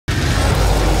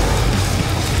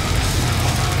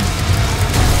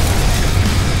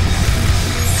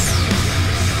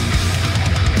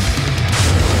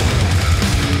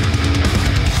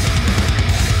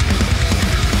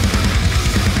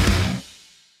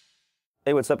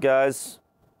Hey, what's up, guys?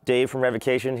 Dave from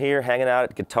Revocation here, hanging out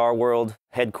at Guitar World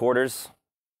headquarters.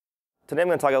 Today I'm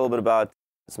going to talk a little bit about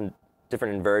some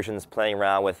different inversions, playing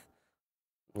around with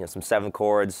some 7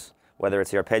 chords, whether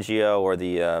it's the arpeggio or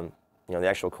the the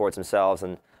actual chords themselves,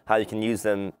 and how you can use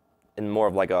them in more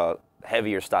of like a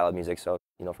heavier style of music, so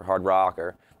for hard rock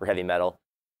or for heavy metal.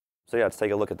 So yeah, let's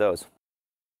take a look at those.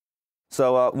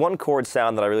 So one chord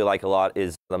sound that I really like a lot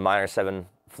is the minor 7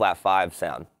 flat 5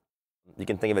 sound. You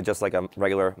can think of it just like a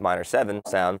regular minor 7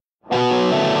 sound. So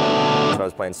I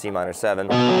was playing C minor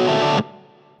 7.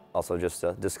 Also, just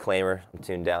a disclaimer, I'm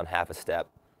tuned down half a step,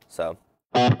 so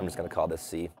I'm just going to call this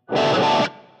C.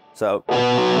 So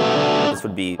this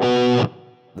would be the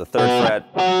 3rd fret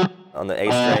on the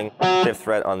A string, 5th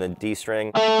fret on the D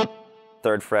string,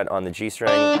 3rd fret on the G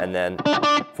string, and then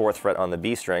 4th fret on the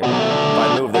B string. If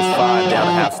I move this 5 down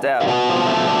a half step,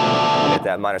 I get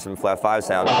that minor 7 flat 5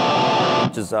 sound,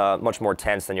 which is much more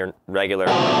tense than your regular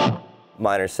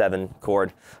minor 7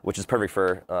 chord, which is perfect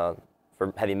for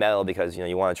heavy metal because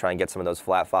you want to try and get some of those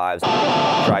flat 5s,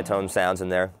 dry tone sounds in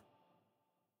there.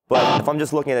 But if I'm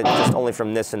just looking at it just only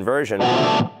from this inversion,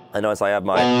 I notice I have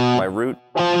my root,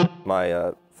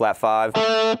 my flat 5,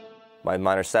 my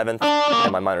minor 7th,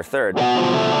 and my minor 3rd.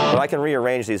 But I can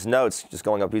rearrange these notes just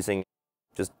going up using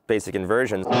just basic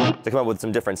inversions to come up with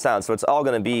some different sounds. So it's all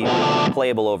going to be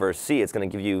playable over C. It's going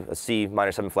to give you a C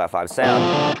minor 7 flat 5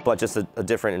 sound, but just a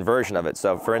different inversion of it.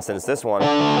 So for instance, this one,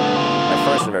 my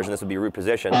first inversion, this would be root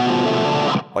position.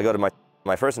 If I go to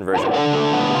my first inversion,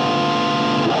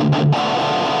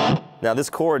 now this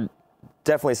chord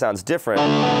definitely sounds different,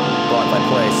 but if I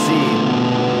play C,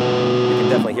 you can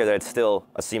definitely hear that it's still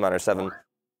a C minor 7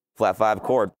 flat 5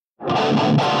 chord.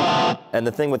 And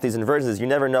the thing with these inversions is you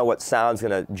never know what sound's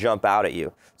going to jump out at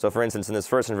you. So for instance, in this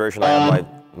first inversion, I have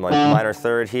my minor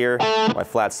 3rd here, my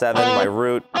flat 7, my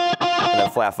root, and then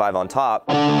flat 5 on top.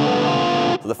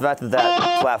 So the fact that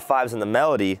that flat 5's in the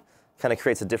melody kind of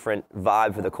creates a different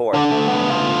vibe for the chord.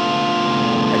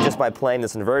 And just by playing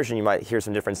this inversion, you might hear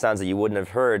some different sounds that you wouldn't have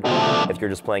heard if you're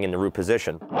just playing in the root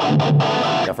position. For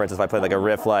instance, if I play like a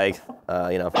riff like,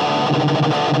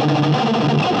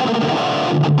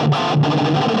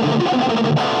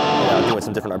 doing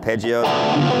some different arpeggios,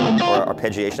 or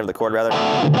arpeggiation of the chord rather.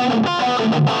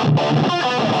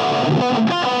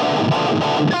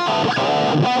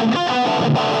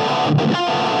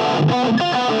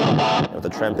 With the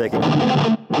trem picking.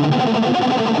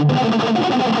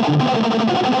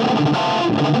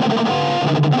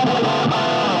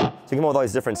 So you come up with all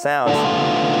these different sounds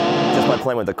just by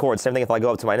playing with the chords. Same thing if I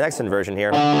go up to my next inversion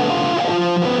here.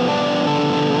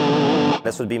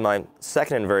 This would be my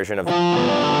second inversion of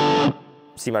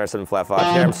C minor 7 flat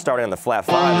 5. Here I'm starting on the flat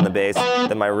 5 in the bass,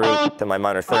 then my root, then my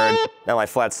minor 3rd. Now my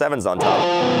flat 7's on top.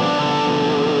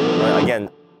 Again,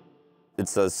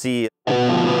 it's a C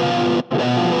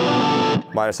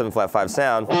minor 7 flat 5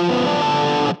 sound,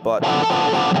 but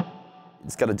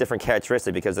it's got a different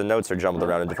characteristic because the notes are jumbled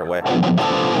around in a different way.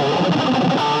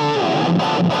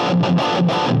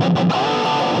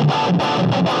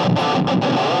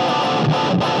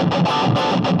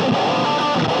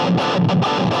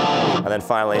 And then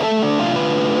finally,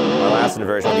 my last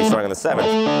inversion will be starting on the 7th.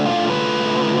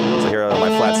 So here are my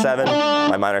flat 7,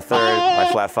 my minor 3rd,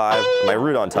 my flat 5, and my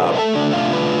root on top.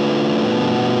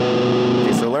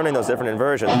 Okay, so learning those different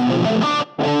inversions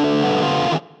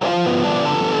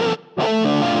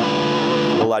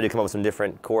will allow you to come up with some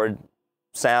different chord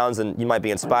sounds, and you might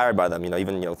be inspired by them,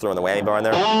 even throwing the whammy bar in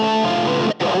there.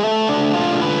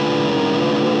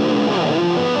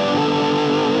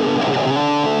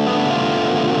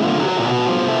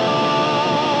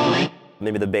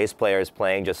 Maybe the bass player is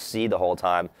playing just C the whole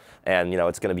time, and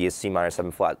it's going to be a C minor 7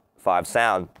 flat 5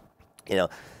 sound.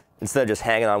 Instead of just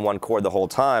hanging on one chord the whole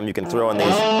time, you can throw in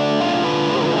these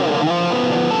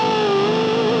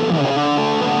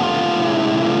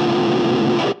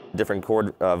different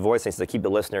chord voicings to keep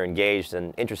the listener engaged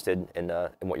and interested in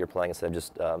what you're playing instead of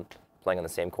just playing on the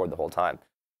same chord the whole time.